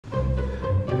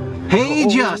Hey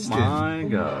Justin, my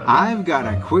God. I've got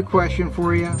a quick question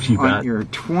for you You on bet. your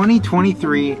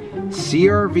 2023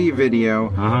 CRV video.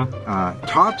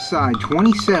 Top side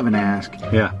 27 ask,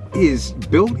 Yeah. is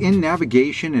built-in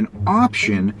navigation an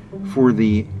option for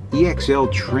the EXL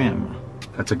trim?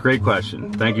 That's a great question.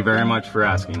 Thank you very much for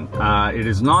asking. It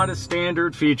is not a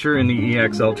standard feature in the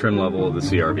EXL trim level of the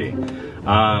CRV.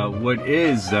 What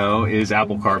is, though, is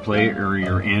Apple CarPlay or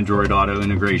your Android Auto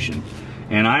integration.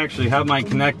 And I actually have mine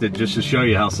connected just to show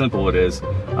you how simple it is.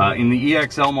 In the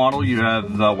EXL model, you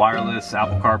have the wireless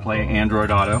Apple CarPlay,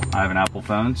 Android Auto. I have an Apple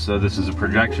phone, so this is a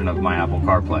projection of my Apple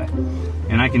CarPlay.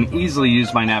 And I can easily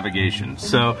use my navigation.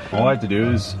 So all I have to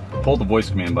do is hold the voice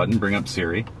command button, bring up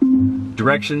Siri.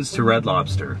 Directions to Red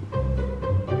Lobster.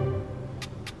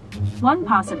 One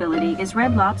possibility is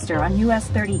Red Lobster on US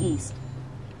 30 East.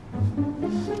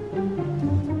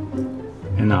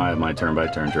 And now I have my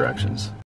turn-by-turn directions.